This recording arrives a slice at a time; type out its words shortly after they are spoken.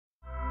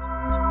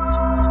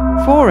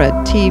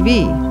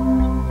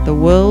FORA.tv. The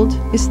world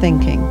is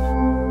thinking.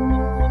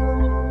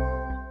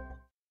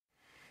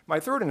 My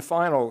third and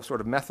final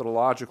sort of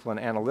methodological and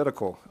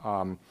analytical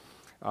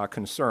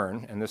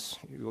concern, and this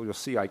you'll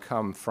see I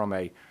come from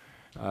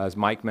as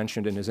Mike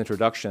mentioned in his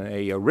introduction,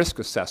 a risk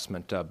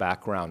assessment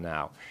background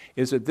now,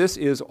 is that this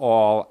is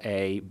all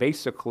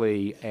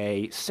basically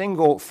a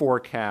single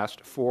forecast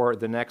for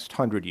the next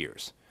 100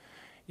 years.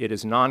 It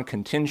is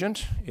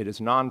non-contingent, it is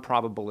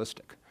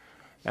non-probabilistic,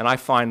 and I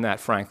find that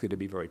frankly to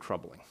be very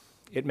troubling.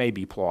 It may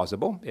be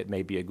plausible, it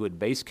may be a good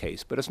base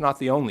case, but it's not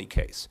the only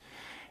case.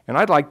 And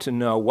I'd like to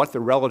know what the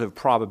relative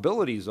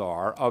probabilities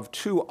are of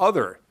two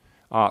other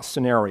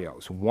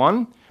scenarios.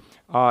 One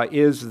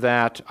is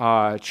that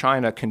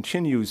China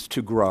continues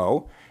to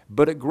grow,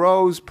 but it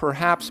grows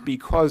perhaps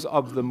because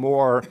of the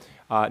more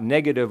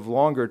negative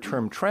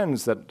longer-term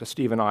trends that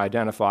Steve and I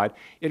identified.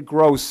 It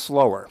grows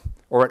slower,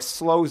 or it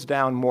slows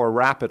down more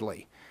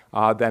rapidly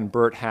than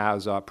Bert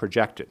has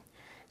projected.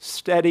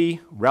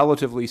 Steady,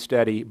 relatively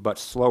steady, but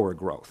slower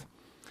growth.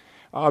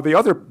 The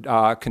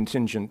other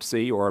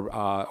contingency or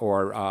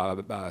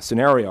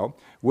scenario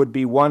would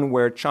be one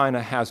where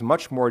China has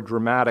much more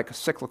dramatic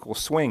cyclical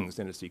swings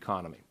in its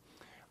economy.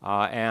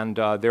 And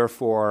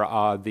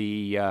therefore,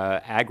 the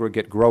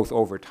aggregate growth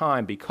over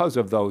time, because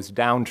of those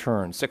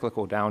downturns,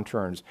 cyclical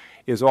downturns,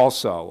 is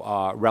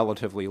also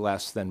relatively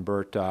less than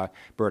Bert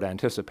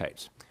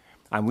anticipates.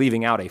 I'm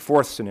leaving out a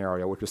fourth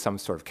scenario, which is some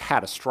sort of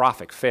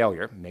catastrophic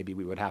failure. Maybe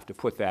we would have to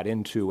put that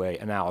into an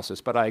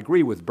analysis. But I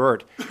agree with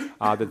Bert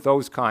that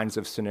those kinds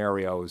of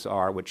scenarios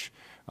are, which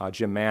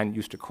Jim Mann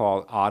used to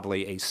call,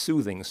 oddly, a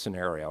soothing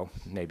scenario.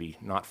 Maybe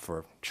not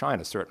for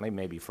China, certainly,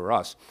 maybe for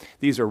us.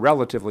 These are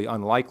relatively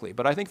unlikely.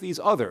 But I think these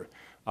other,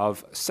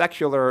 of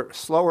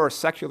slower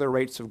secular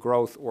rates of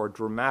growth or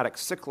dramatic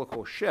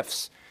cyclical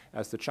shifts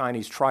as the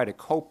Chinese try to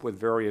cope with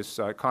various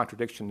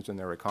contradictions in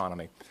their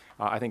economy,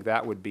 I think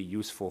that would be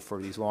useful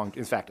for these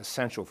in fact,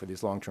 essential for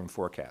these long-term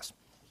forecasts.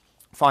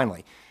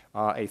 Finally,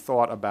 a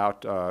thought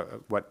about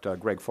what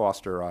Greg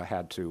Foster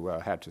had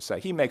to say.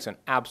 He makes an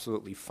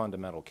absolutely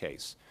fundamental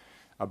case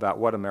about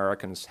what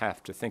Americans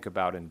have to think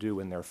about and do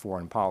in their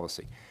foreign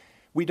policy.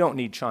 We don't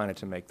need China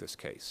to make this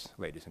case,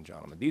 ladies and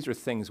gentlemen. These are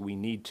things we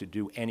need to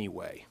do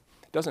anyway.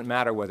 It doesn't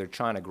matter whether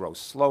China grows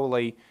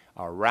slowly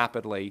or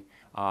rapidly.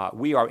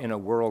 We are in a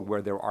world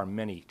where there are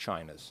many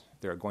Chinas.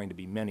 There are going to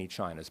be many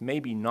Chinas,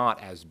 maybe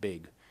not as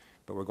big,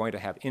 but we're going to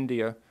have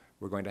India,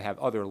 we're going to have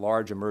other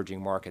large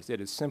emerging markets. It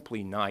is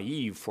simply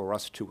naive for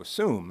us to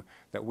assume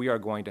that we are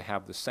going to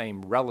have the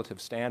same relative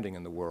standing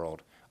in the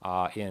world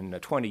in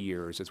 20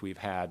 years as we've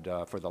had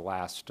for the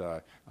last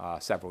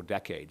several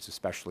decades,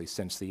 especially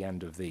since the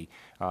end of the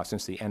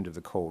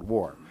Cold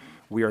War.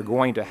 We are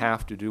going to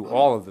have to do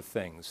all of the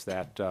things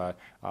that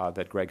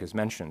Greg has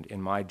mentioned, in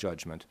my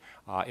judgment,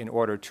 in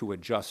order to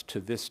adjust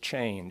to this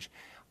change.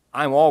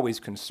 I'm always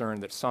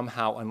concerned that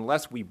somehow,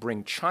 unless we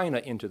bring China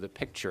into the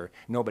picture,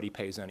 nobody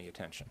pays any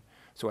attention.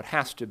 So it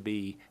has to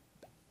be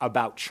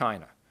about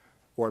China,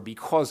 or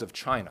because of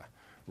China,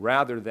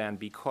 rather than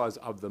because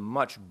of the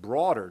much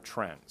broader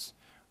trends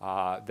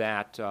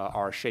that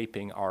are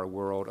shaping our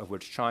world, of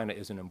which China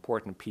is an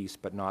important piece,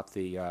 but not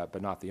the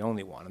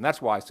only one. And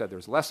that's why I said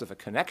there's less of a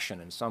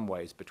connection in some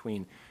ways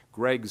between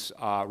Greg's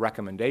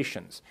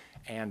recommendations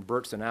and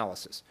Bert's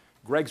analysis.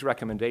 Greg's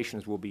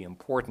recommendations will be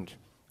important,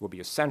 will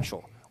be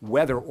essential,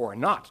 whether or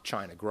not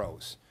China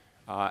grows,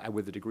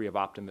 with the degree of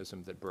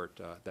optimism that Bert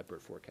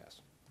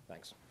forecasts.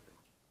 Thanks.